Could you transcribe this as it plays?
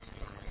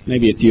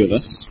maybe a few of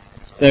us.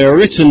 They were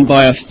written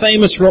by a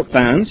famous rock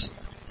band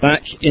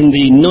back in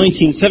the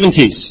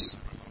 1970s.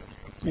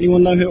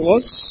 Anyone know who it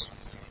was?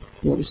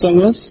 What the song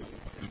was?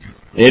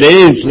 It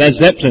is Led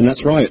Zeppelin,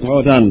 that's right,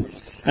 well done.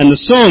 And the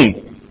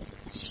song,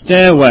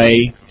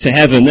 Stairway to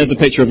Heaven, there's a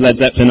picture of Led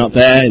Zeppelin up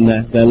there in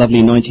their lovely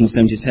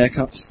 1970s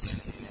haircuts.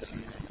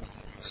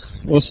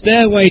 Well,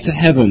 Stairway to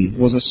Heaven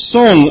was a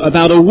song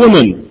about a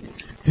woman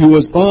who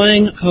was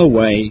buying her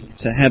way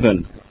to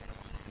heaven.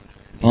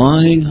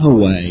 Buying her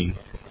way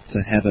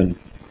to heaven.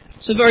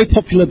 It's a very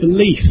popular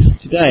belief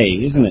today,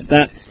 isn't it?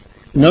 That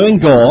knowing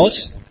God,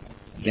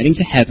 getting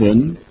to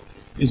heaven,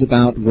 is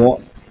about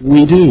what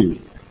we do.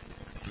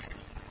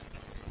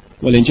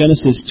 Well, in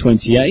Genesis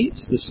 28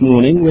 this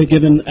morning, we're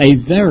given a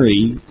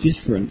very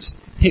different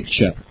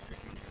picture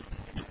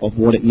of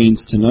what it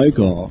means to know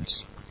God,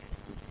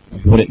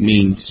 of what it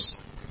means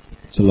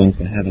to long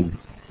for heaven.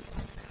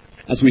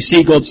 As we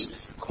see God's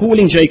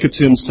calling Jacob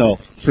to himself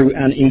through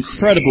an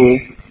incredible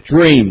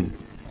dream.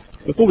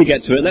 Before we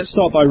get to it, let's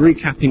start by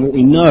recapping what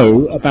we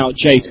know about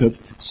Jacob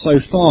so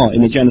far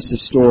in the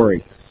Genesis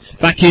story.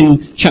 Back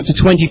in chapter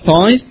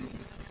 25,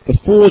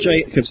 before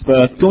Jacob's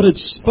birth, God had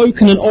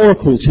spoken an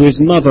oracle to his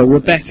mother,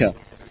 Rebekah.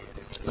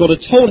 God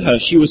had told her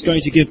she was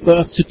going to give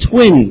birth to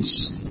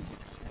twins,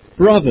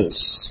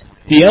 brothers,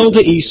 the elder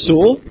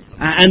Esau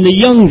and the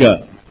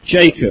younger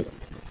Jacob.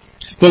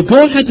 But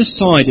God had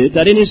decided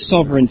that in his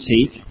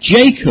sovereignty,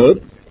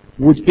 Jacob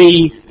would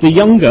be the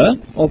younger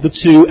of the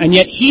two, and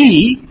yet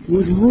he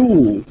would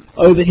rule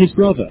over his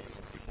brother,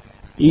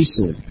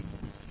 Esau.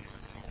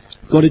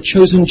 God had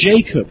chosen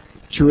Jacob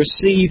to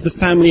receive the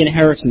family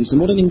inheritance,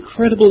 and what an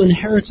incredible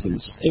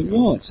inheritance it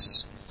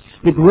was.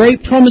 The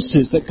great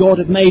promises that God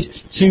had made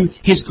to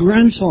his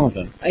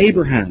grandfather,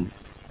 Abraham,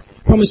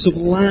 promise of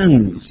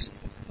land,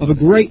 of a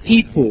great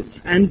people,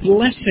 and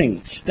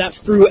blessing, that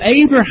through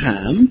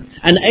Abraham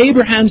and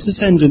Abraham's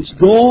descendants,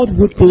 God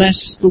would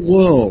bless the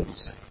world.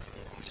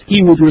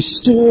 He would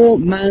restore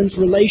man's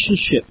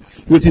relationship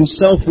with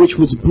himself, which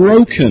was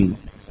broken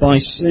by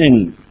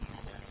sin.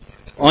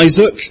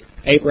 Isaac,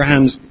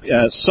 Abraham's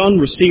son,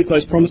 received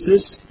those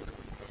promises.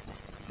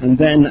 And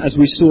then, as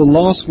we saw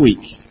last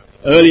week,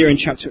 earlier in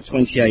chapter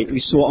 28, we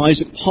saw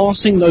Isaac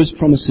passing those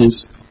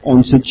promises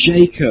on to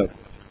Jacob.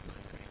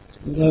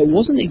 Although it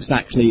wasn't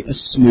exactly a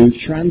smooth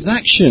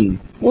transaction,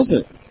 was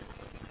it?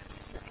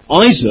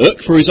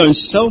 Isaac, for his own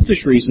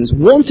selfish reasons,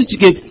 wanted to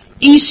give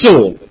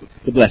Esau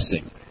the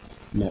blessing,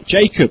 not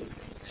Jacob.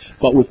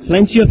 But with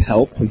plenty of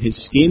help from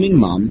his scheming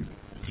mum,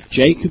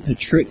 Jacob had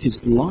tricked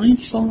his blind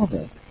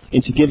father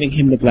into giving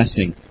him the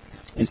blessing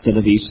instead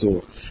of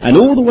Esau. And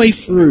all the way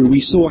through, we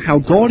saw how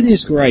God in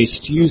his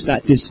grace used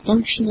that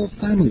dysfunctional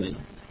family,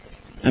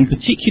 and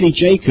particularly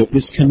Jacob,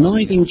 this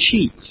conniving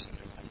cheat,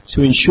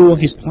 to ensure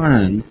his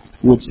plan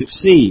would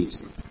succeed.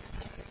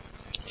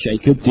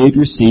 Jacob did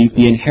receive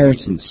the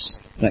inheritance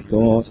that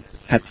God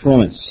had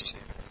promised.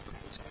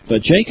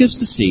 But Jacob's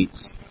deceit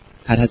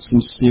had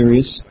some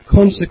serious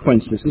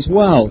consequences as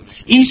well.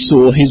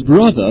 Esau, his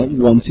brother,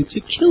 wanted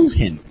to kill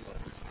him.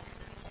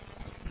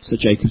 So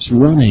Jacob's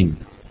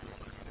running.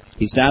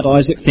 His dad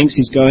Isaac thinks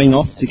he's going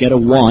off to get a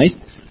wife,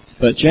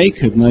 but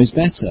Jacob knows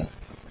better.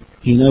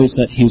 He knows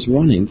that he's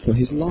running for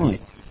his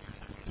life.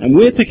 And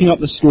we're picking up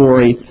the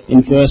story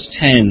in verse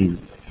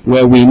 10,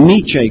 where we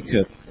meet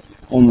Jacob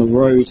on the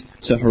road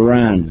to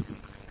Haran.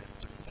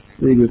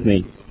 Read with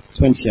me,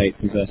 28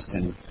 from verse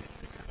 10.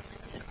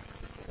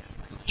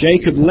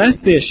 Jacob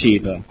left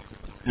Beersheba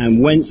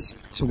and went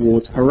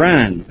toward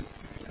Haran.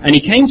 And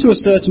he came to a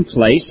certain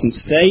place and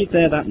stayed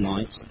there that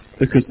night,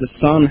 because the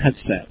sun had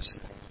set.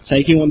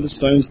 Taking one of the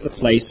stones of the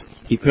place,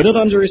 he put it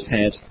under his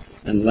head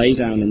and lay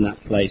down in that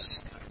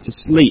place to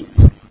sleep.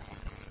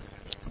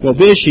 Well,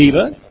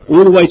 Beersheba,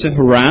 all the way to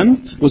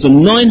Haran, was a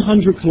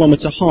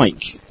 900-kilometre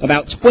hike,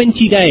 about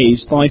 20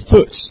 days by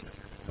foot.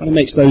 Kind of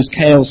makes those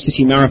chaos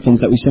city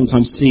marathons that we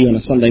sometimes see on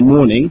a Sunday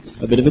morning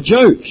a bit of a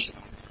joke.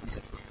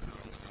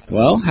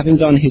 Well, having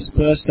done his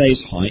first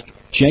day's hike,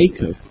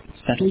 Jacob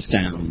settles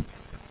down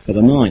for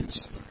the night.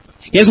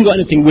 He hasn't got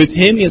anything with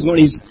him. He hasn't got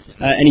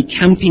any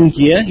camping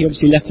gear. He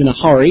obviously left in a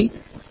hurry.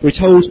 We're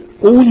told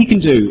all he can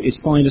do is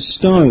find a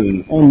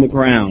stone on the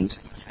ground,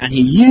 and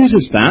he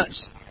uses that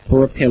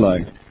for a pillow.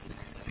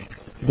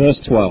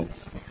 Verse 12.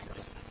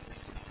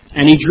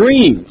 And he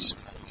dreamed,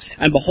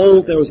 and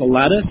behold, there was a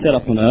ladder set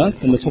up on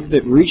earth, and the top of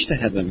it reached to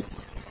heaven.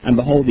 And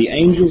behold, the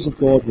angels of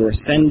God were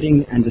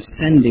ascending and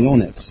descending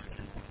on it.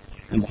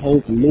 And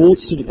behold, the Lord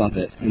stood above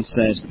it and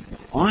said,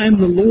 I am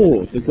the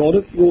Lord, the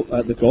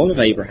God of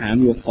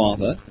Abraham, your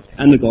father,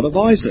 and the God of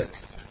Isaac.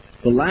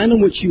 The land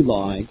on which you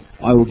lie,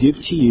 I will give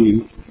to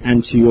you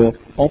and to your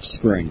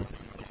offspring.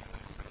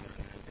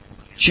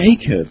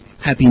 Jacob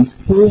had been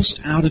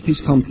forced out of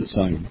his comfort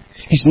zone.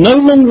 He's no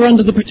longer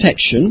under the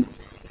protection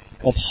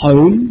of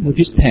home with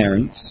his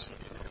parents.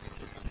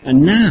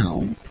 And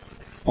now,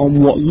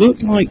 on what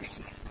looked like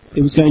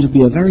it was going to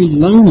be a very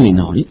lonely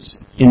night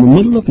in the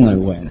middle of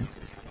nowhere,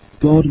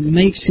 God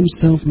makes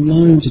himself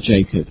known to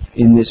Jacob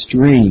in this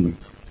dream.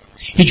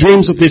 He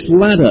dreams of this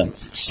ladder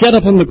set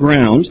up on the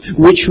ground,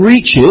 which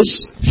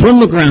reaches from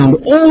the ground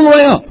all the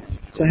way up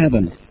to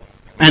heaven.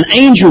 And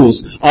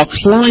angels are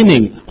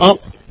climbing up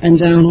and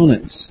down on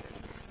it.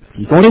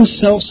 And God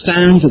himself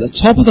stands at the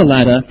top of the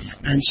ladder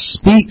and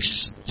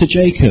speaks to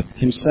Jacob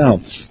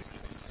himself.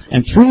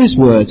 And through his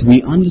words,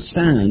 we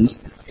understand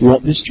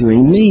what this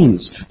dream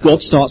means.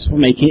 God starts by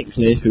making it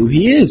clear who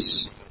he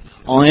is.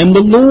 I am the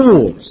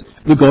Lord,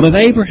 the God of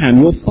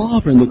Abraham, your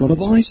father, and the God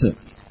of Isaac.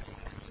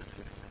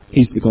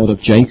 He's the God of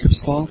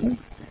Jacob's father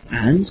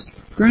and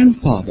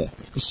grandfather,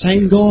 the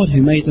same God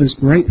who made those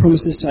great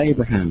promises to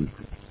Abraham.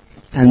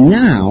 And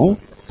now,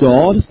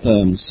 God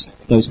affirms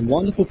those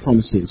wonderful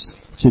promises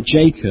to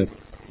Jacob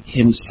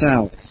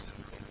himself.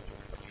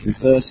 In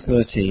verse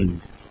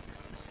 13,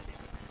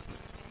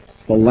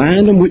 the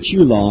land on which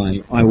you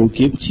lie I will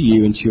give to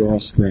you and to your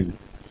offspring.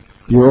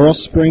 Your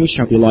offspring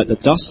shall be like the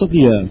dust of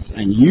the earth,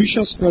 and you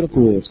shall spread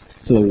abroad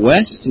to the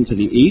west and to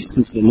the east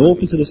and to the north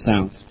and to the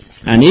south.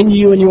 And in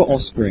you and your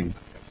offspring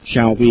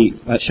shall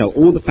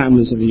all the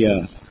families of the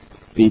earth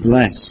be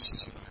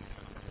blessed.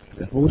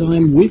 Behold, I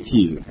am with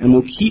you, and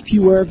will keep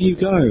you wherever you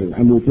go,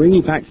 and will bring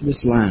you back to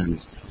this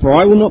land. For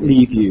I will not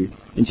leave you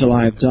until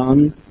I have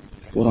done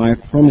what I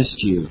have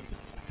promised you.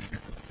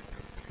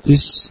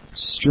 This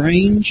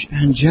strange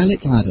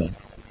angelic ladder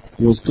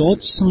was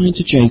God's sign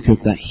to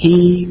Jacob that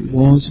he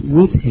was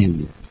with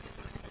him.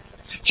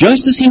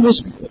 Just as he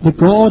was the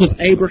God of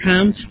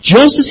Abraham,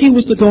 just as he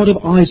was the God of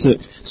Isaac,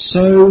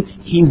 so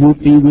he would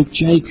be with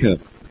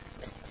Jacob.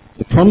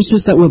 The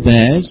promises that were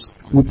theirs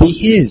would be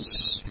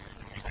his.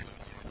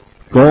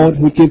 God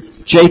would give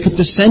Jacob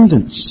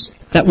descendants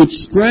that would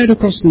spread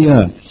across the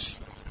earth,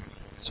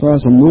 as far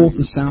as the north,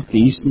 the south, the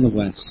east, and the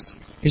west.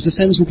 His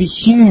descendants would be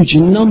huge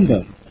in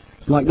number,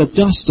 like the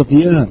dust of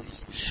the earth.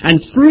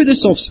 And through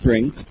this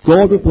offspring,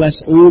 God would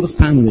bless all the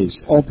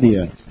families of the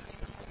earth.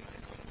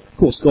 Of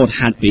course, God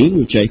had been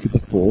with Jacob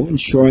before,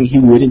 ensuring he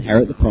would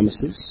inherit the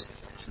promises.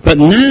 But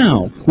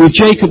now, with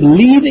Jacob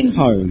leaving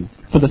home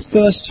for the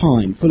first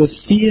time, full of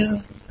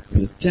fear,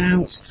 full of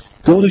doubt,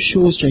 God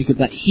assures Jacob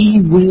that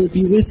he will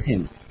be with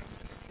him.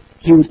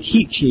 He will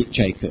keep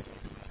Jacob,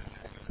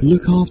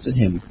 look after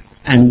him,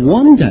 and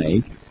one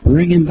day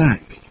bring him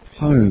back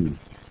home.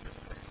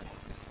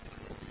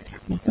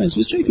 My friends,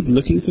 was Jacob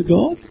looking for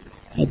God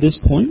at this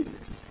point?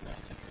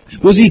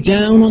 Was he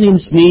down on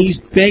his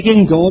knees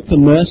begging God for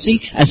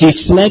mercy as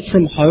he fled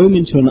from home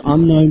into an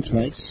unknown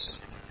place?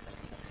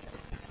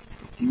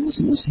 He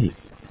wasn't, was he?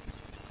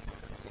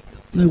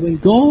 No, when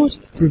God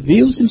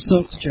reveals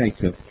himself to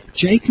Jacob,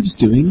 Jacob's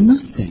doing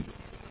nothing.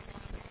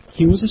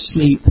 He was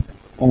asleep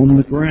on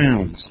the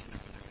ground.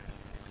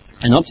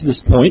 And up to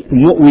this point,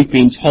 from what we've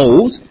been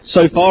told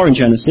so far in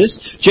Genesis,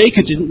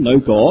 Jacob didn't know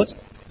God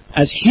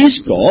as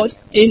his God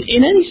in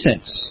any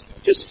sense.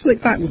 Just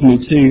flick back with me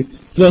to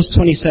verse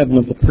 27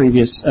 of the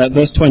previous,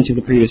 verse 20 of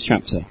the previous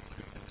chapter.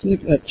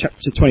 Look at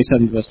chapter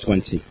 27, verse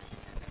 20.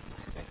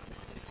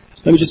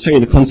 Let me just tell you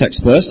the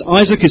context first.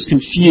 Isaac is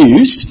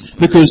confused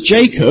because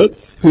Jacob,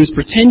 who is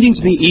pretending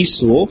to be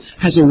Esau,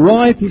 has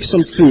arrived with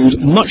some food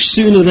much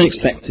sooner than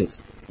expected.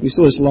 We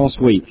saw this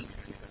last week.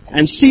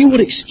 And see what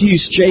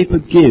excuse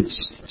Jacob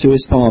gives to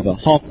his father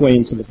halfway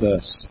into the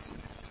verse.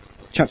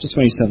 Chapter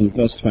 27,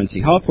 verse 20.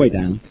 Halfway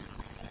down,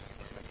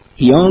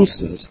 he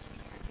answered,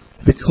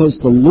 because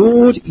the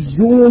Lord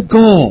your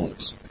God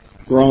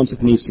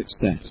granted me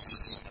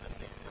success.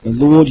 The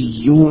Lord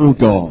your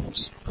God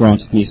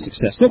granted me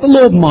success. Not the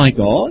Lord my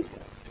God.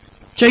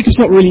 Jacob's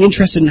not really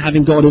interested in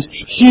having God as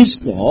his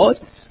God,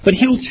 but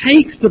he'll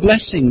take the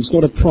blessings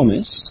God had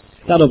promised,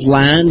 that of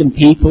land and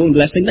people and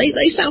blessing.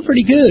 They sound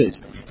pretty good.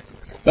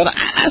 But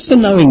as for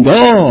knowing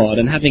God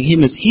and having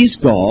him as his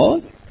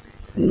God,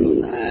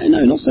 no,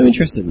 not so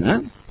interested in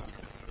that.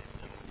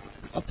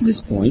 Up to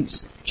this point,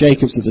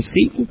 Jacob's a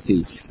deceitful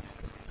thief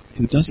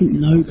who doesn't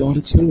know God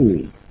at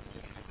all.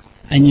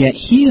 And yet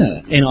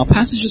here, in our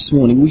passage this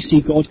morning, we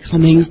see God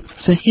coming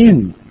to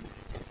him,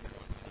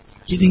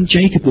 giving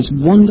Jacob this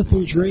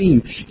wonderful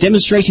dream,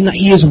 demonstrating that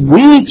he is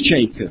with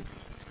Jacob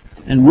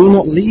and will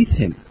not leave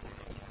him,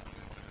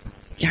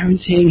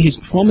 guaranteeing his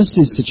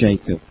promises to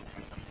Jacob,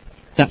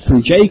 that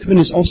through Jacob and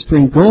his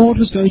offspring, God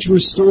was going to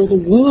restore the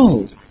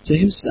world to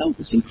himself.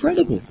 It's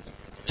incredible.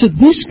 To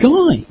this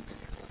guy,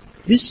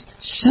 this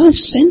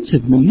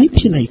self-centered,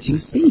 manipulating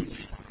thief.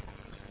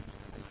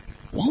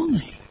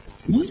 Why?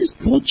 Why does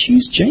God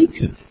choose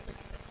Jacob?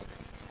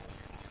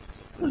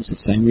 Well, it's the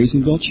same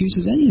reason God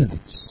chooses any of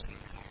us.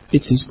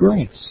 It's his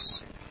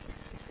grace.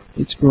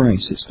 It's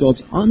grace. It's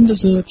God's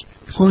undeserved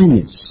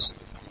kindness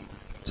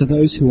to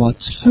those who are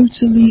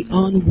totally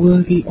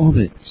unworthy of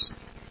it.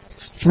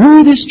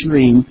 Through this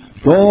dream,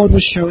 God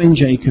was showing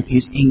Jacob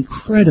his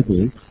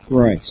incredible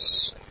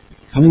grace,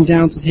 coming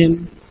down to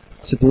him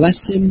to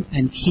bless him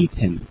and keep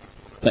him,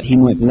 that he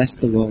might bless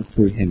the world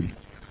through him.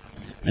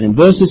 And in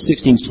verses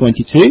 16 to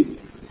 22,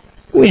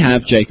 we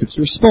have Jacob's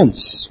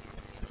response.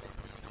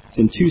 It's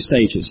in two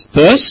stages.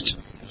 First,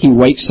 he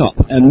wakes up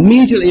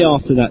immediately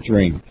after that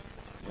dream.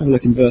 Have a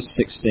look in verse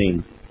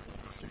 16.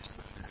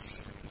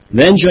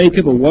 Then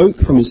Jacob awoke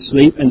from his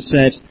sleep and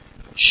said,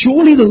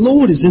 "Surely the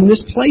Lord is in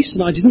this place,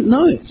 and I didn't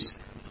know it."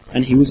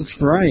 And he was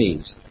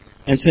afraid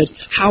and said,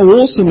 "How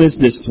awesome is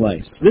this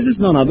place! This is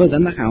none other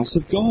than the house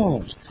of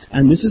God,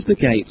 and this is the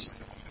gate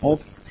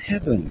of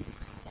heaven."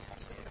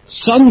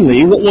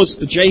 Suddenly, what was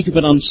for Jacob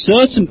an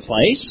uncertain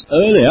place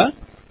earlier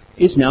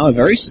is now a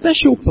very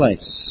special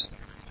place.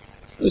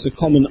 It was a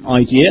common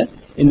idea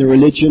in the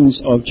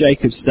religions of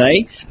Jacob's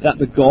day that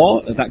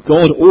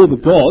God or the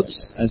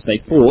gods, as they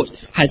thought,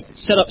 had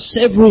set up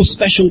several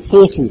special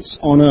portals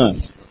on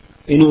earth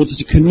in order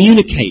to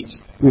communicate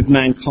with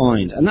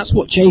mankind. And that's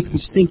what Jacob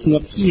is thinking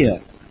of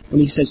here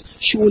when he says,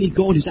 surely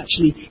God is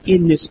actually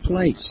in this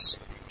place.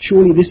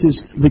 Surely this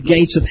is the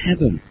gate of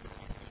heaven.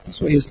 That's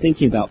what he was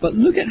thinking about. But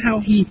look at how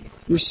he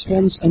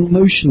responds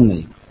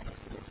emotionally.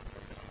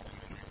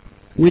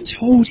 We're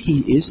told he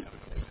is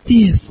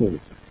fearful.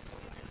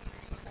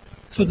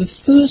 For the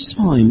first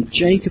time,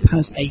 Jacob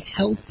has a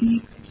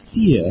healthy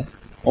fear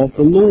of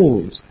the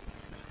Lord.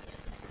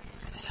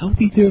 A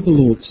healthy fear of the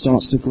Lord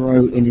starts to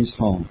grow in his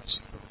heart.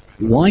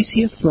 Why is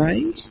he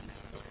afraid?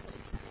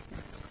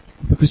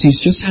 Because he's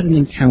just had an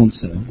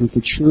encounter with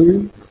the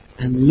true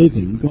and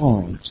living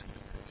God,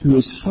 who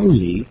is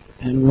holy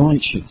and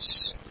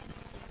righteous.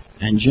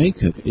 And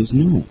Jacob is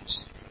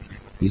not.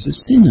 He's a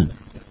sinner,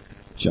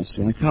 just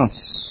like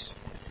us.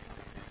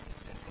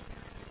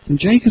 From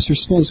Jacob's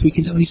response, we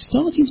can tell he's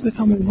starting to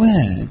become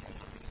aware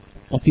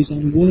of his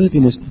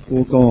unworthiness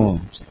before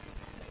God.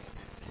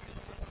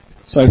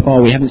 So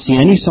far, we haven't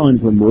seen any sign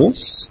of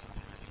remorse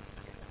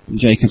in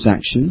Jacob's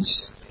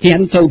actions. He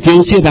hadn't felt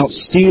guilty about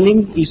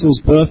stealing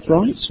Esau's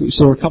birthright, which we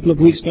saw a couple of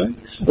weeks ago,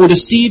 or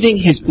deceiving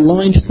his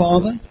blind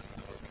father,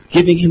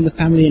 giving him the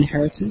family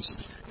inheritance.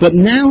 But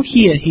now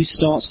here he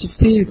starts to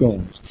fear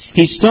God.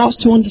 He starts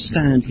to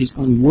understand his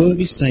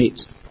unworthy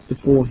state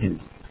before him.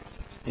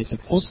 It's a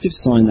positive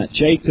sign that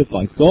Jacob,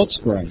 by God's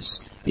grace,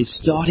 is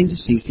starting to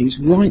see things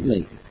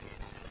rightly.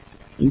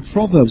 In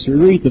Proverbs we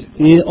read, the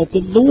fear of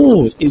the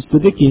Lord is the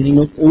beginning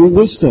of all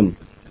wisdom.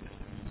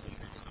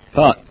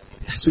 But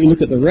as we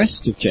look at the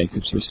rest of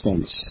Jacob's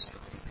response,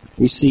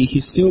 we see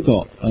he's still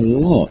got a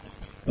lot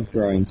of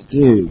growing to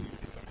do.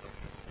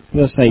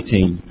 Verse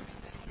 18.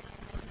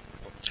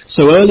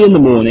 So early in the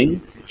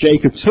morning,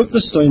 Jacob took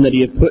the stone that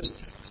he had put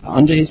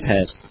under his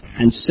head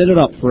and set it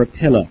up for a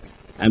pillar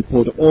and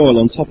poured oil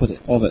on top of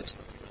it.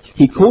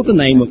 He called the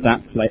name of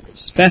that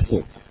place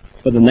Bethel,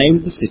 for the name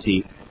of the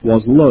city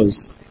was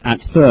Luz at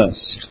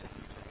first.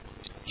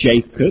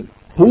 Jacob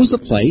calls the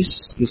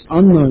place, this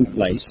unknown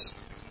place,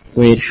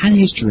 where he had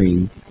his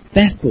dream,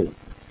 Bethel,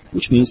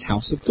 which means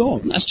house of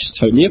God. And that's just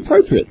totally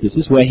appropriate. This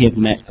is where he had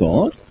met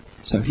God,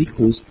 so he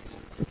calls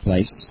the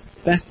place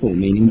Bethel,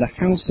 meaning the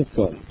house of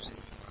God.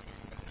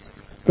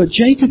 But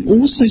Jacob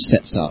also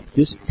sets up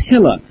this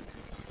pillar,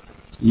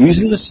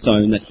 using the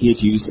stone that he had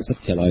used as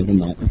a pillow the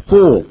night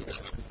before.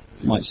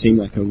 It might seem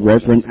like a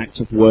reverent act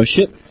of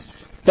worship,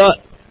 but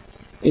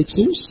it's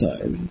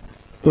also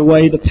the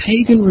way the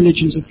pagan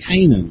religions of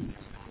Canaan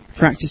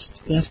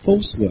practiced their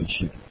false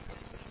worship.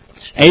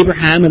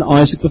 Abraham and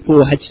Isaac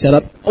before had set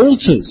up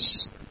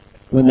altars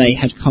when they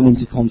had come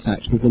into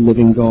contact with the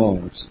living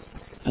God,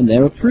 and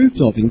they're approved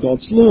of in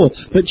God's law.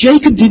 But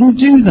Jacob didn't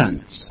do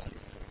that.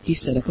 He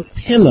set up a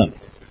pillar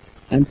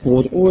and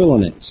poured oil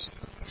on it.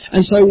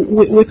 And so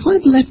we're kind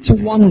of left to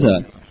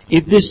wonder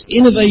if this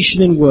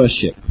innovation in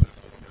worship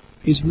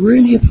is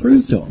really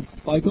approved of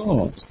by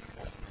God.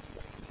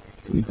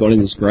 So we've got in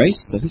His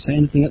grace, doesn't say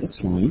anything at the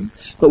time,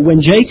 but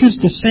when Jacob's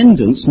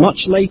descendants,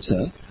 much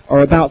later,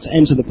 are about to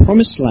enter the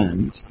promised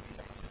land,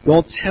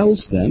 God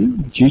tells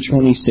them,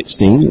 Deuteronomy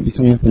 16, it'll be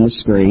coming up on the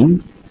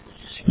screen,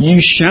 "You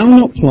shall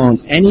not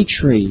plant any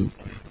tree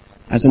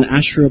as an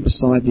Asherah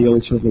beside the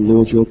altar of the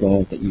Lord your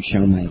God that you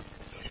shall make.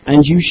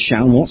 And you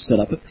shall not set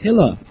up a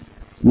pillar,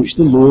 which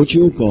the Lord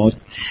your God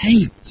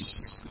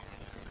hates."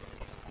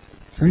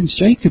 Friends,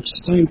 Jacob's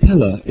stone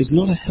pillar is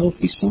not a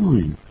healthy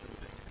sign.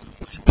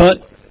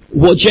 But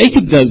what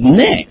Jacob does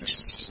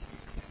next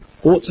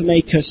ought to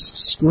make us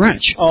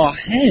scratch our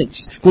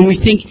heads when we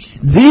think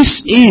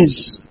this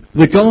is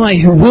the guy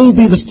who will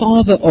be the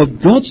father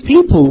of God's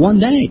people one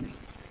day.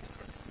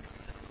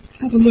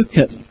 Have a look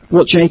at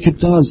what Jacob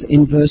does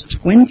in verse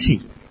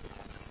 20.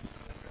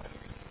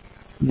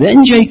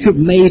 Then Jacob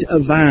made a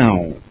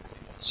vow,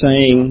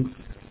 saying,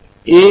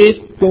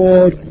 "If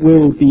God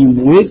will be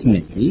with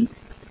me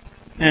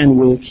and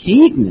will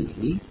keep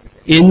me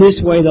in this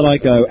way that I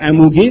go, and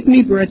will give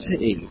me bread to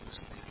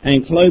eat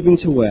and clothing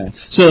to wear,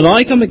 so that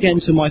I come again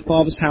to my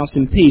father's house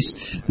in peace,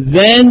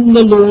 then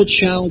the Lord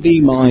shall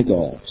be my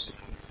God.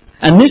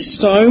 And this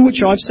stone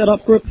which I've set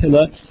up for a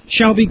pillar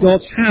shall be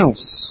God's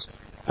house.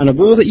 And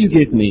of all that you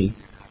give me,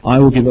 I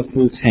will give a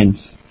full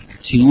tenth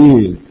to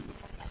you."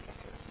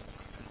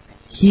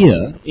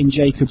 Here, in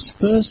Jacob's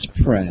first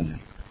prayer,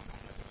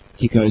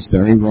 he goes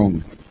very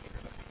wrong.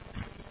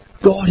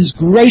 God has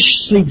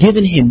graciously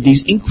given him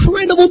these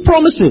incredible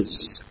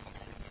promises.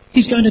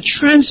 He's going to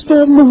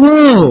transform the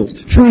world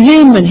through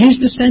him and his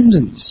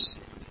descendants.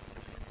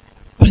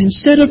 But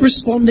instead of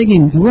responding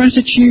in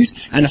gratitude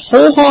and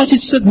wholehearted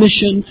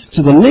submission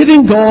to the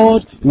living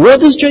God, what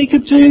does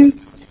Jacob do?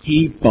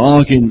 He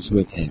bargains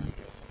with him.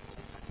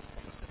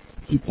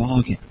 He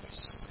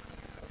bargains.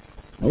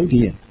 Oh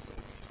dear.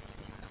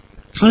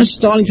 Kind of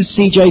starting to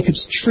see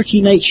Jacob's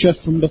tricky nature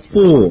from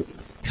before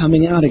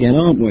coming out again,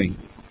 aren't we?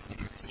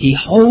 He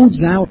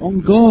holds out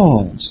on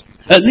God,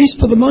 at least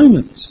for the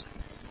moment.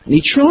 And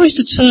he tries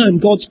to turn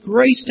God's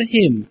grace to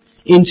him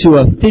into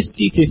a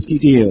 50-50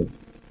 deal.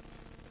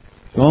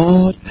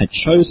 God had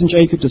chosen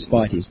Jacob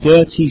despite his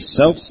dirty,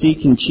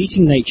 self-seeking,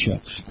 cheating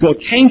nature. God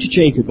came to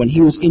Jacob when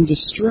he was in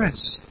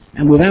distress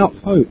and without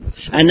hope.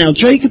 And now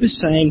Jacob is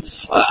saying,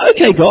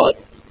 okay, God,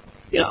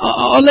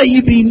 I'll let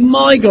you be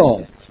my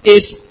God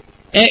if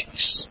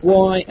X,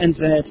 Y, and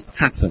Z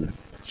happen.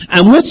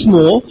 And what's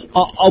more,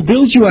 I'll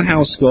build you a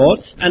house, God,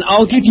 and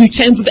I'll give you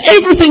 10th of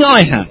everything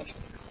I have.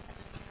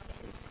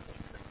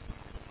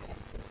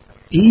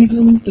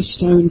 Even the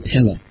stone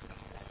pillar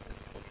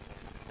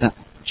that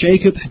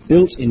Jacob had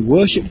built in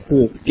worship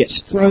for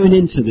gets thrown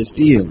into this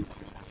deal.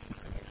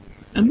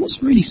 And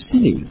what's really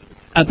silly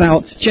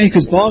about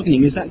Jacob's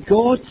bargaining is that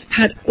God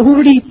had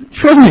already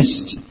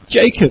promised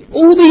Jacob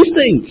all these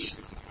things.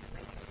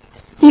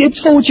 He had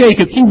told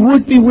Jacob he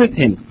would be with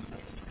him.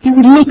 He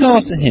would look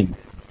after him.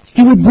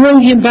 He would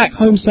bring him back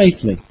home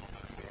safely.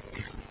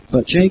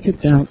 But Jacob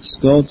doubts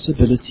God's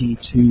ability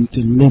to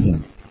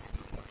deliver.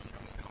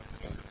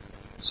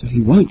 So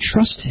he won't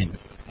trust him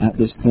at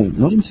this point,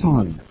 not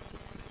entirely.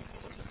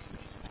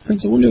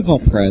 Friends, I wonder if our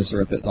prayers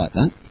are a bit like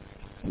that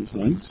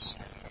sometimes.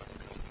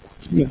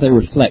 I wonder if they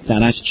reflect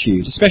that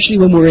attitude, especially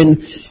when we're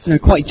in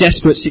quite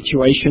desperate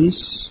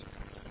situations.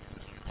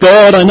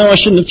 God, I know I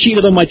shouldn't have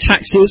cheated on my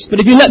taxes, but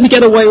if you let me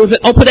get away with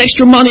it, I'll put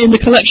extra money in the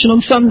collection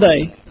on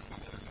Sunday.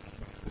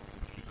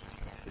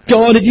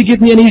 God, if you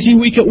give me an easy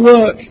week at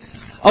work,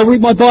 I'll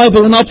read my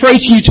Bible and I'll pray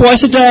to you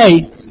twice a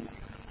day.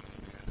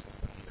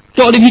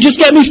 God, if you just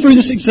get me through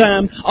this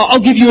exam, I'll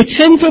give you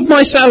 1/10 of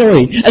my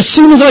salary as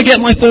soon as I get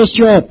my first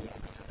job.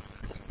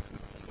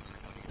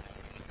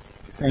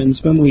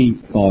 Friends, when we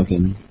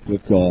bargain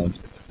with God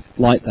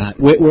like that,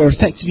 we're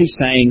effectively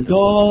saying,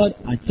 God,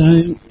 I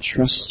don't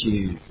trust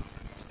you.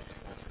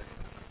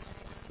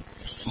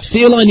 I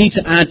feel I need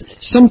to add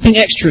something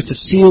extra to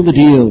seal the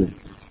deal,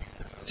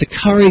 to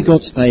curry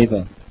God's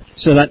favour,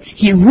 so that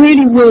He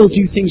really will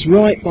do things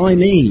right by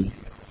me.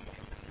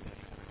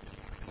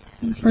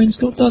 And friends,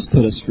 God does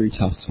put us through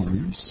tough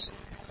times.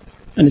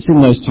 And it's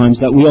in those times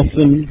that we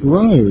often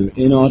grow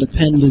in our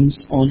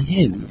dependence on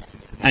Him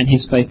and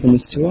His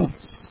faithfulness to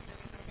us.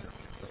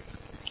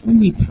 When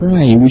we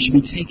pray, we should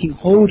be taking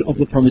hold of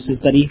the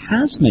promises that He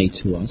has made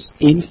to us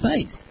in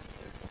faith.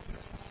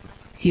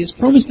 He has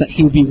promised that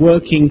He will be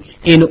working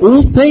in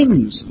all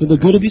things for the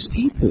good of His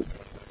people,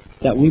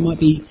 that we might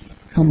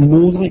become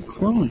more like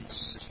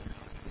Christ.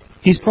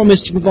 He's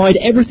promised to provide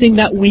everything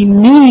that we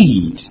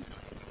need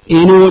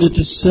in order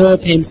to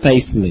serve Him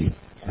faithfully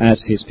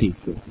as His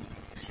people.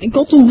 And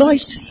God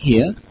delights to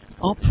hear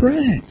our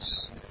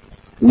prayers.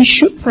 We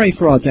should pray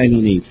for our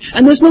daily needs.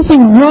 And there's nothing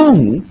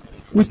wrong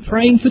with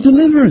praying for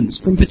deliverance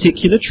from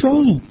particular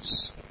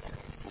trials.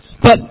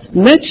 But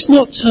let's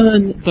not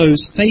turn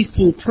those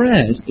faithful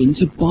prayers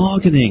into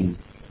bargaining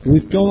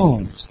with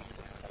God.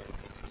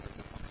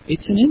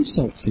 It's an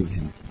insult to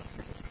Him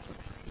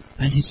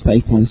and His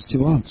faithfulness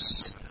to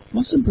us. We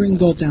mustn't bring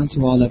God down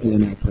to our level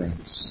in our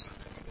prayers.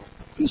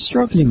 If you're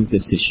struggling with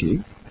this issue,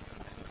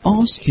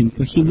 ask Him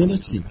for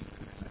humility,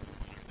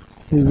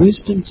 for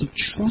wisdom to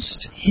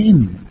trust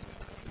Him,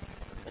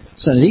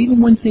 so that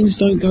even when things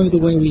don't go the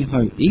way we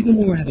hope, even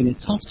when we're having a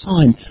tough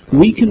time,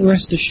 we can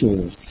rest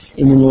assured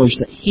in the knowledge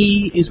that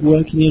He is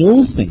working in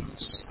all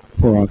things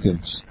for our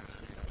good.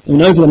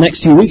 And over the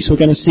next few weeks we're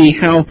going to see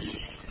how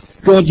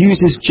God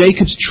uses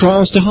Jacob's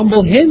trials to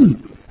humble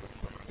him.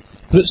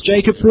 Puts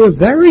Jacob through a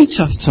very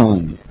tough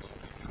time.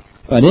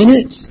 But in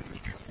it,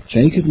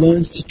 Jacob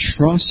learns to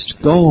trust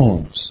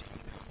God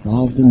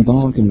rather than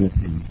bargain with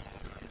Him.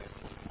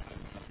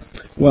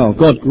 Well,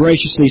 God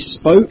graciously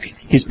spoke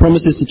His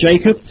promises to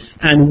Jacob,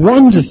 and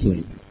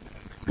wonderfully,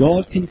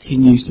 God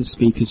continues to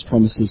speak His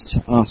promises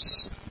to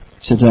us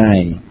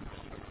today.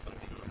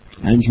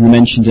 Andrew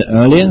mentioned it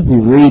earlier. We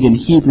read in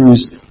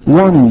Hebrews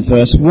 1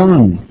 verse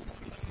 1.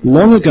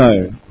 Long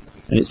ago,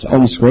 and it's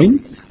on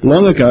screen,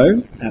 long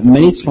ago, at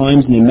many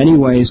times and in many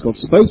ways, God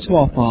spoke to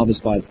our fathers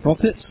by the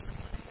prophets,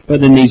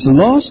 but in these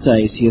last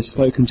days He has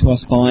spoken to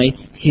us by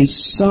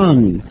His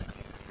Son,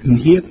 whom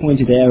He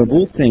appointed heir of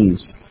all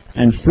things,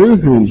 and through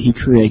whom He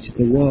created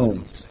the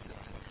world.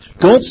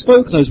 God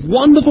spoke those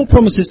wonderful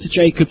promises to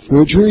Jacob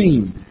through a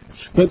dream,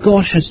 but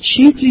God has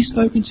chiefly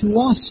spoken to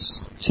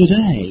us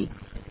today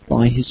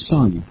by His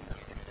Son,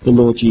 the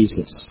Lord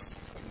Jesus.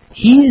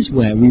 He is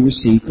where we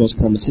receive God's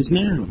promises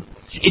now.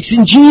 It's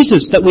in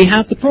Jesus that we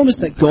have the promise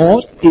that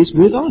God is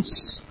with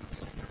us,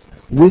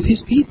 with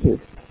His people,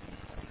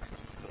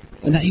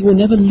 and that He will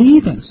never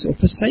leave us or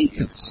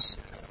forsake us.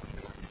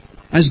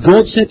 As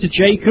God said to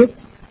Jacob,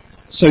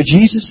 so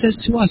Jesus says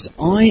to us,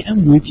 I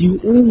am with you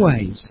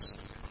always.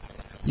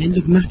 End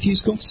of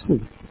Matthew's Gospel.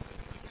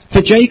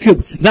 For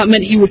Jacob, that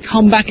meant he would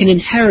come back and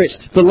inherit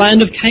the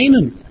land of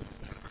Canaan.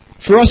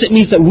 For us, it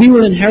means that we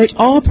will inherit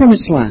our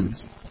promised land,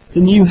 the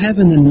new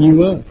heaven and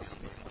new earth.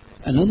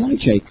 And unlike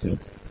Jacob,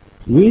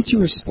 we're to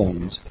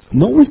respond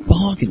not with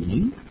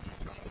bargaining,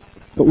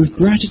 but with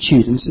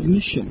gratitude and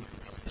submission.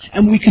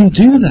 And we can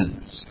do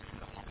that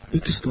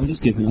because God has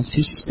given us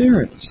His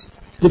Spirit.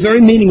 The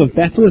very meaning of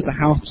Bethel as the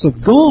house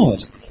of God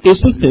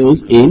is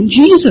fulfilled in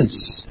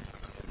Jesus.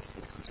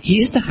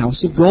 He is the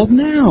house of God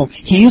now.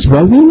 He is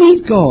where we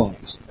meet God.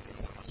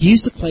 He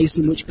is the place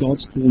in which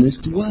God's fullness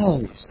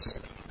dwells.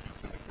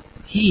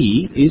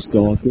 He is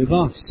God with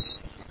us.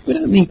 We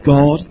don't meet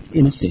God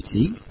in a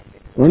city,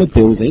 or in a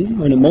building,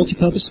 or in a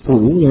multi-purpose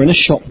hall, or in a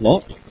shop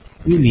lot.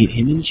 We meet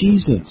Him in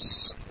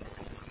Jesus.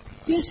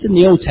 Yes, in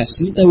the Old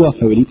Testament there were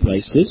holy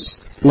places,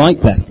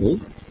 like Bethel.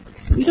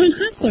 We don't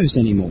have those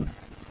anymore.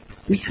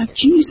 We have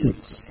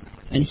Jesus,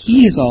 and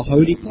He is our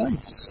holy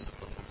place.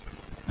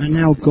 And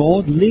now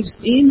God lives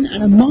in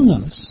and among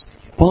us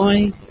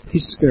by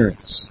His Spirit.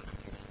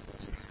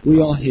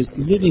 We are His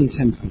living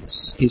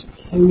temples, His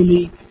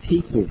holy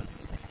people.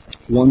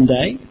 One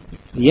day,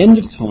 at the end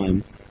of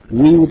time,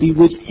 we will be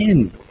with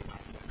Him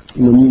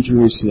in the New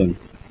Jerusalem,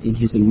 in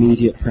His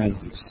immediate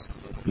presence,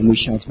 and we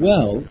shall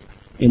dwell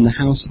in the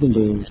house of the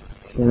Lord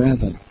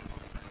forever.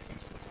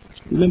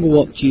 Remember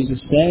what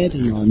Jesus said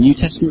in our New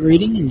Testament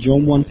reading in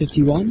John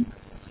 1:51?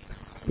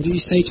 What did He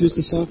say to His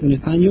disciple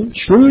Nathanael?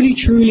 Truly,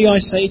 truly, I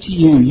say to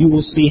you, you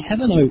will see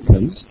heaven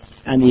opened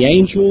and the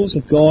angels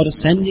of God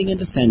ascending and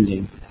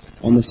descending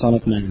on the Son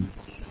of Man.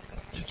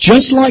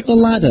 Just like the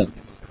ladder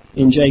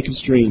in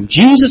Jacob's dream,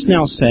 Jesus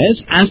now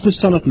says, as the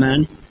Son of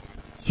Man,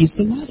 He's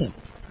the ladder.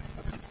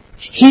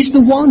 He's the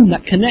one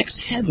that connects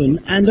heaven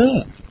and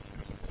earth,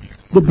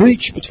 the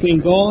bridge between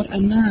God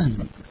and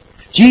man.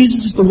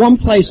 Jesus is the one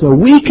place where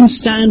we can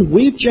stand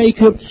with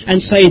Jacob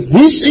and say,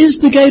 this is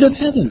the gate of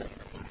heaven.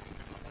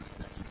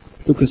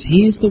 Because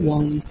He is the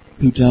one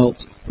who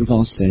dealt with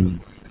our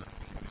sin.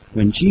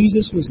 When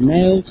Jesus was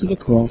nailed to the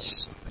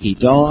cross, He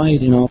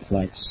died in our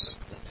place.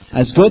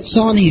 As God's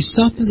Son, He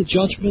suffered the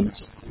judgment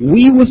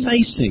we were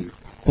facing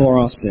for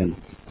our sin,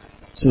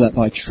 so that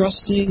by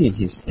trusting in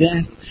His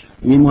death,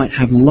 we might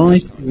have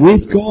life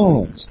with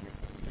God.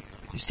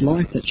 This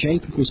life that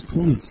Jacob was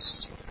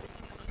promised.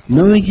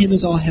 Knowing Him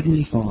as our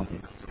Heavenly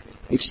Father,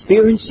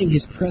 experiencing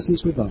His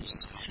presence with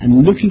us,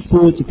 and looking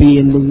forward to be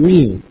in the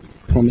real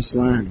promised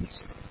land.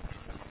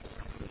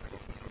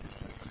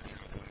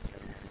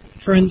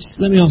 Friends,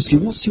 let me ask you,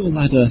 what's your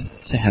ladder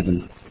to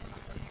heaven?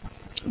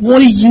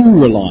 What are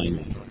you relying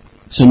on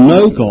to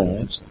know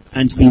God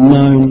and to be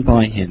known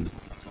by Him?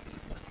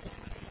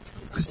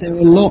 Because there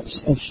are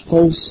lots of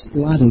false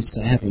ladders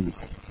to heaven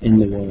in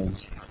the world.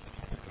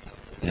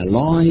 They're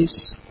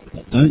lies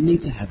that don't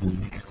lead to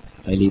heaven,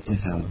 they lead to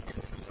hell.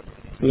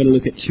 We're going to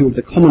look at two of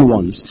the common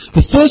ones.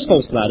 The first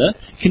false ladder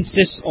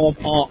consists of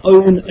our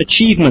own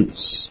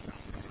achievements.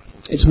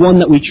 It's one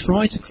that we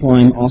try to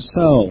climb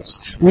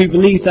ourselves. We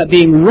believe that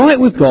being right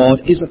with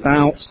God is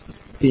about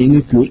being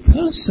a good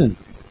person.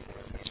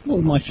 One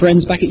of my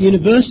friends back at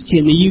university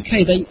in the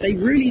UK, they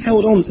really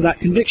held on to that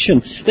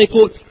conviction. They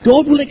thought,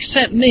 God will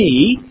accept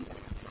me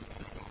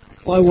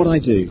by what I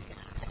do,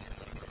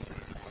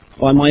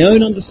 by my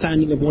own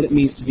understanding of what it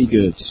means to be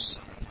good.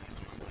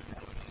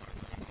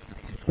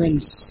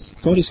 Friends,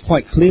 God is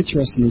quite clear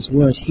to us in His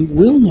Word. He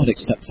will not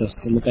accept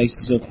us on the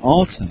basis of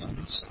our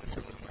terms,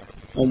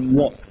 on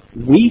what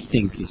we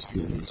think is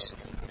good.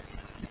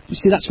 You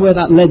see, that's where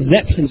that Led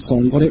Zeppelin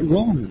song got it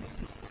wrong.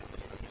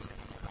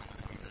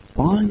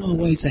 Buying our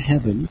way to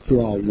heaven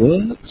through our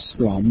works,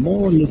 through our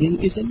moral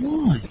living, is a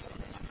lie.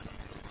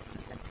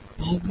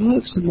 Our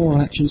works and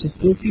moral actions are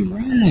filthy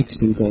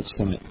rags in God's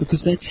sight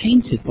because they're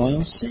tainted by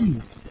our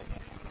sin,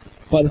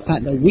 by the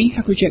fact that we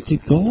have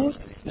rejected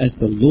God as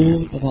the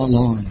Lord of our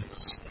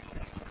lives.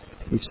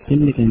 We've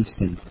sinned against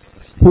Him.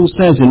 Paul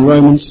says in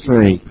Romans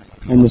 3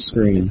 on the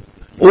screen,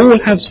 all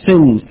have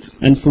sinned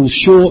and fall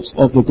short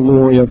of the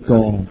glory of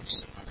God.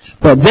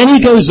 But then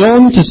he goes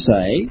on to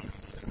say,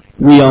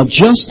 we are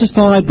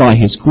justified by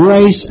His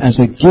grace as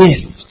a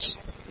gift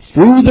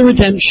through the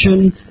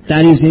redemption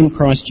that is in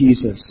Christ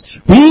Jesus.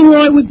 Being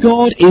right with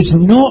God is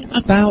not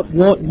about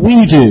what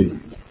we do.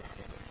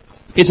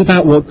 It's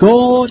about what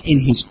God in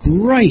His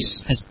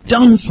grace has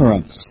done for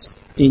us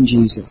in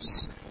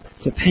Jesus,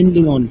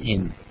 depending on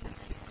Him.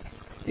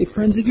 Hey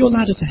friends, if your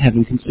ladder to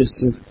heaven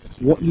consists of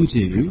what you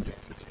do,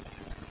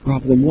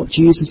 rather than what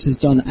Jesus has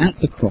done at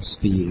the cross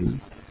for you,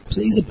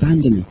 please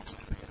abandon it.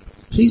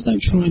 Please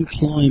don't try and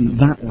climb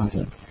that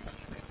ladder,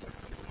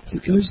 because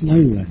it goes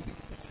nowhere.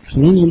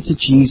 Cling on to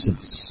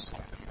Jesus.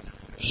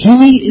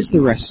 He is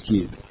the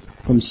rescue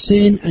from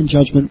sin and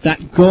judgment that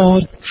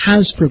God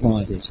has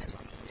provided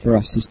for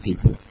us, His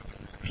people.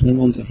 Cling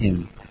on to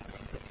Him.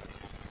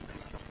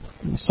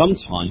 And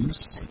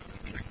sometimes,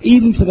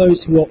 even for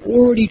those who are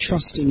already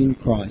trusting in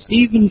Christ,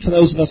 even for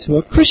those of us who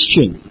are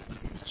Christian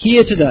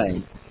here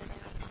today,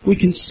 we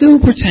can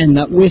still pretend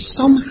that we're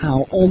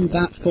somehow on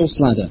that false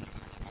ladder.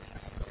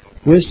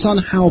 We're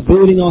somehow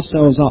building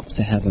ourselves up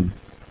to heaven.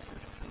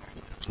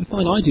 I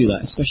find I do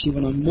that, especially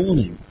when I'm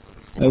mourning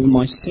over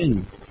my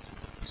sin.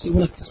 See,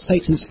 one of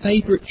Satan's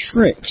favourite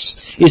tricks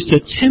is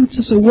to tempt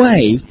us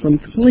away from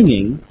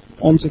clinging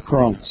onto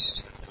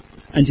Christ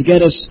and to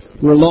get us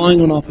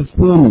relying on our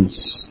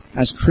performance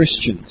as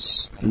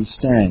Christians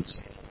instead.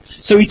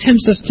 So he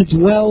tempts us to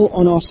dwell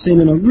on our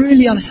sin in a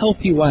really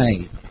unhealthy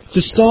way,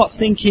 to start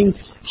thinking,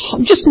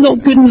 I'm just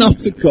not good enough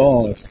for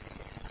God.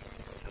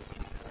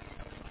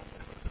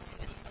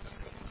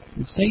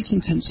 When Satan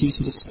tempts you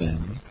to despair,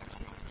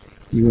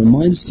 he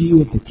reminds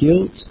you of the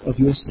guilt of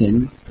your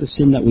sin, the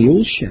sin that we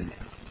all share.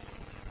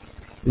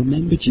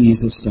 Remember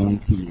Jesus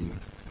dying for you.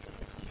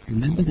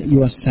 Remember that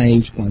you are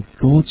saved by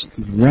God's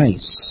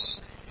grace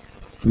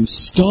from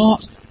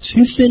start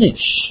to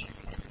finish.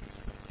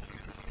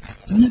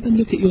 Don't ever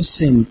look at your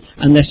sin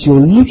unless you're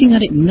looking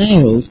at it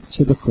nailed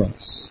to the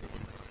cross,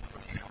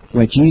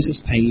 where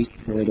Jesus paid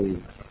for it all.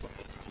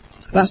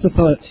 That's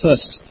the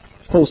first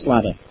false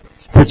ladder,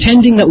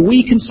 pretending that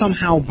we can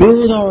somehow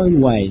build our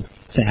own way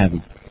to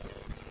heaven.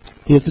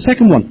 Here's the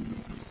second one.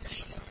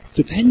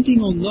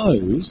 Depending on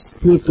those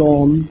who have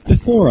gone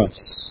before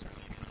us.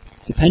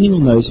 Depending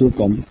on those who have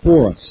gone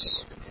before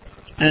us.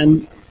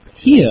 And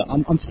here,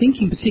 I'm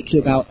thinking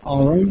particularly about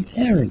our own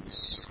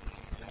parents.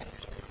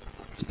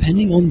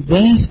 Depending on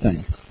their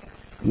faith,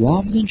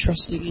 rather than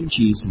trusting in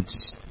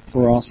Jesus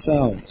for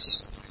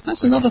ourselves.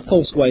 That's another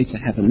false way to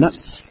heaven.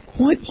 That's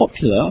quite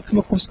popular. I've come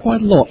across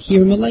quite a lot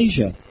here in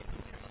Malaysia.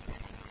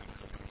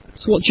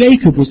 It's what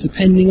Jacob was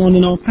depending on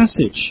in our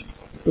passage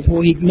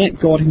before he met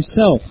God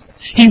himself.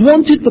 He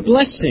wanted the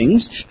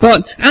blessings,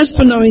 but as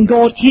for knowing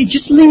God, he'd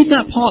just leave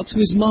that part to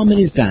his mum and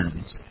his dad,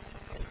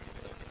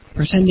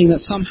 pretending that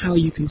somehow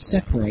you can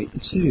separate the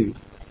two.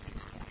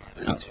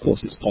 Now, of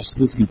course, it's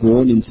possible to be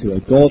born into a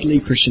godly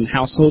Christian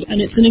household,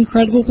 and it's an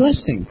incredible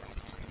blessing.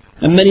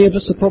 And many of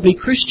us are probably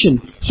Christian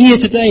here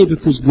today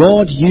because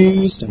God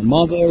used our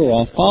mother or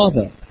our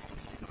father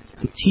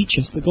to teach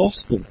us the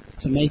gospel,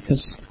 to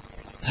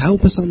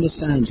help us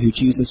understand who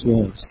Jesus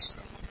was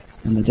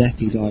and the death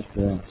he died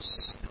for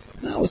us.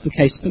 That was the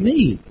case for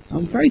me.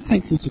 I'm very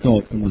thankful to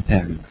God for my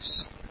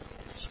parents.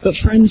 But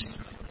friends,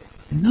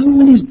 no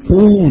one is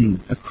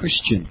born a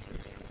Christian.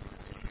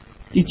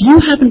 If you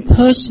haven't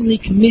personally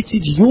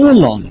committed your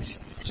life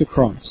to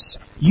Christ,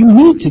 you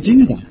need to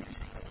do that.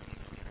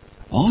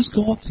 Ask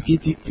God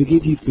to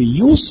forgive you for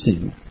your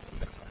sin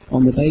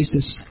on the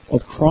basis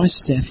of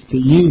Christ's death for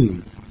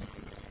you.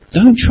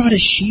 Don't try to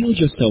shield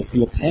yourself from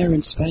your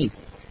parents' faith.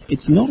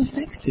 It's not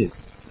effective.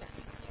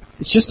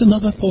 It's just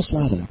another false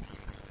ladder.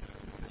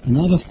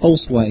 Another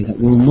false way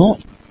that will not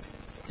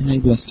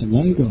enable us to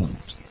know God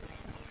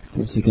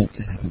or to get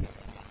to heaven.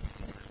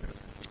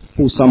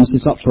 Paul sums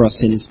this up for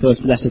us in his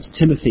first letter to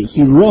Timothy.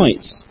 He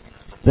writes,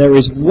 "There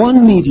is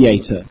one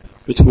mediator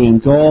between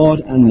God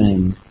and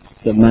men,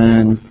 the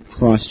man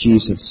Christ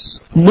Jesus.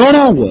 Not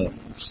our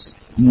works,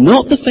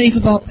 not the faith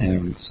of our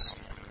parents,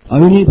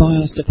 only by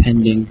us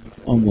depending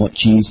on what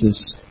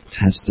Jesus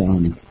has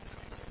done."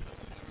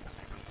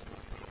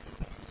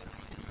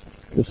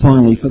 Well,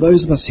 finally, for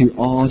those of us who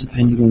are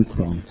depending on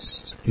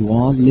Christ, who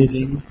are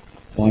living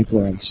by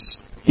grace,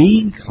 be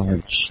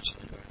encouraged.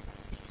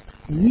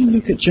 When we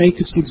look at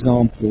Jacob's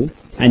example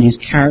and his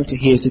character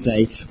here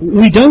today,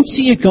 we don't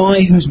see a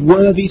guy who's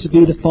worthy to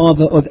be the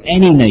father of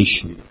any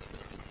nation,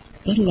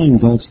 let alone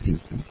God's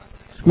people.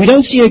 We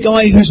don't see a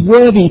guy who's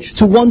worthy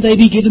to one day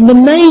be given the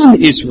name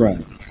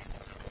Israel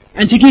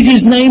and to give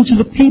his name to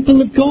the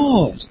people of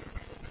God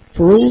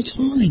for all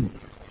time.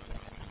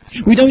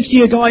 We don't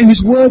see a guy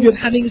who's worthy of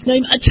having his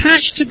name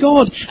attached to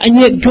God, and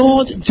yet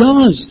God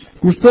does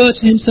refer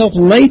to himself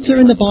later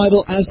in the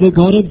Bible as the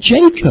God of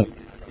Jacob.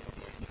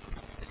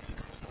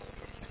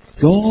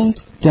 God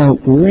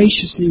dealt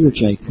graciously with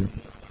Jacob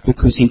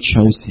because he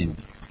chose him,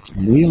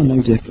 and we are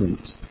no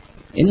different.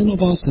 In and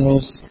of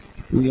ourselves,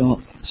 we are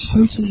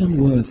totally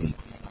unworthy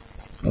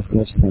of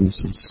God's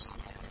promises.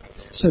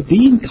 So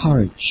be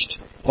encouraged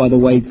by the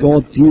way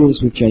God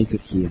deals with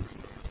Jacob here.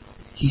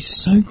 He's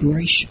so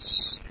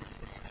gracious.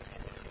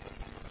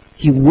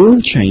 He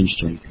will change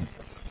Jacob.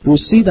 We'll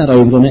see that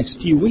over the next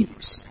few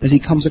weeks as he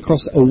comes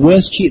across a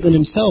worse cheat than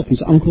himself,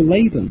 his uncle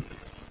Laban.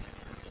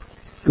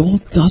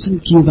 God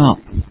doesn't give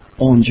up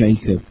on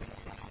Jacob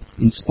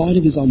in spite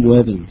of his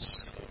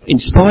unworthiness, in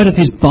spite of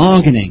his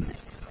bargaining.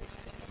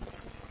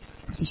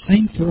 It's the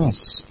same for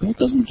us. God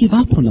doesn't give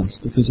up on us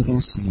because of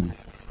our sin.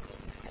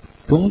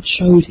 God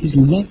showed his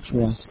love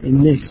for us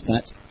in this,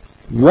 that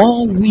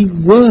while we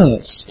were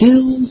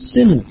still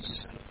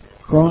sinners,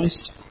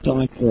 Christ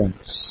died for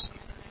us.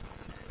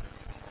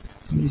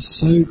 He is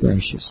so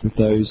gracious with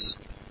those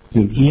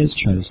whom he has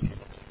chosen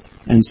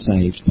and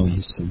saved by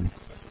his Son.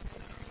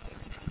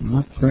 And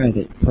I pray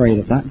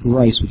that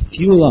grace would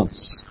fuel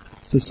us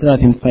to serve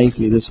him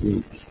faithfully this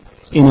week.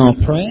 In our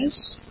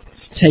prayers,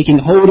 taking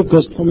hold of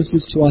God's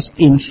promises to us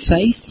in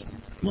faith,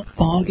 not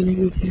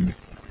bargaining with him.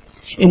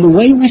 In the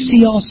way we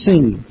see our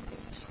sin,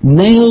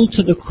 nailed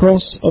to the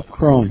cross of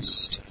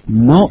Christ,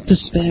 not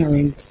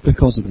despairing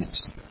because of it.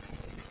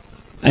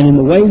 And in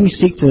the way we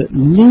seek to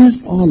live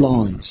our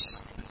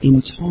lives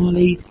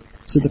entirely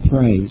to the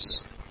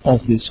praise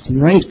of this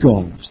great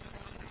God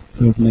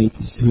who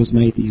has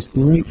made these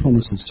great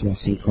promises to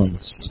us in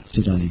Christ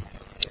today.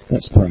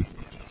 Let's pray.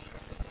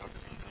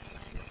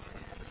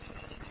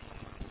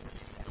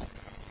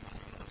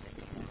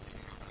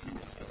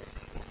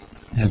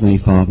 Heavenly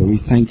Father,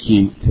 we thank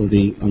you for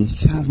the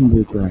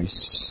unfathomable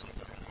grace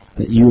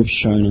that you have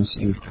shown us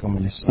in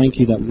Christ. Thank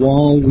you that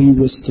while we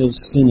were still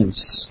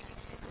sinners,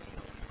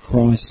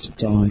 Christ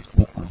died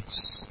for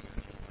us.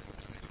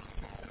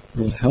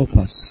 Lord, help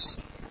us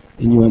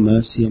in your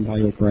mercy and by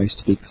your grace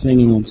to be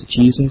clinging on to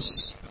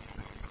Jesus.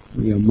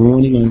 We are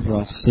mourning over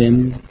our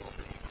sin,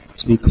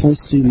 to be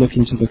constantly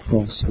looking to the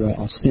cross where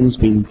our sin has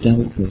been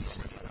dealt with.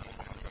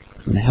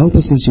 And help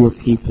us as your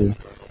people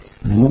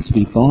not to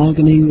be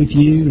bargaining with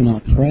you in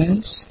our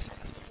prayers,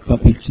 but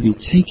to be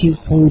taking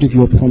hold of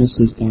your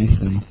promises by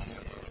faith.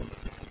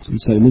 And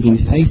so living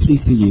faithfully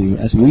for you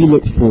as we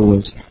look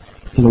forward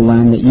to the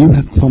land that you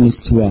have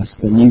promised to us,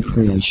 the new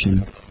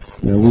creation,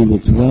 where we will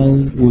dwell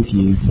with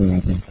you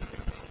forever.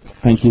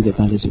 Thank you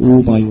that is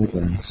all by your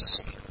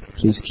grace.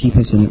 Please keep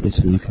us in it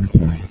this week, I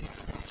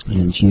pray.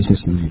 In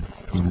Jesus' name,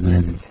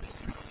 amen.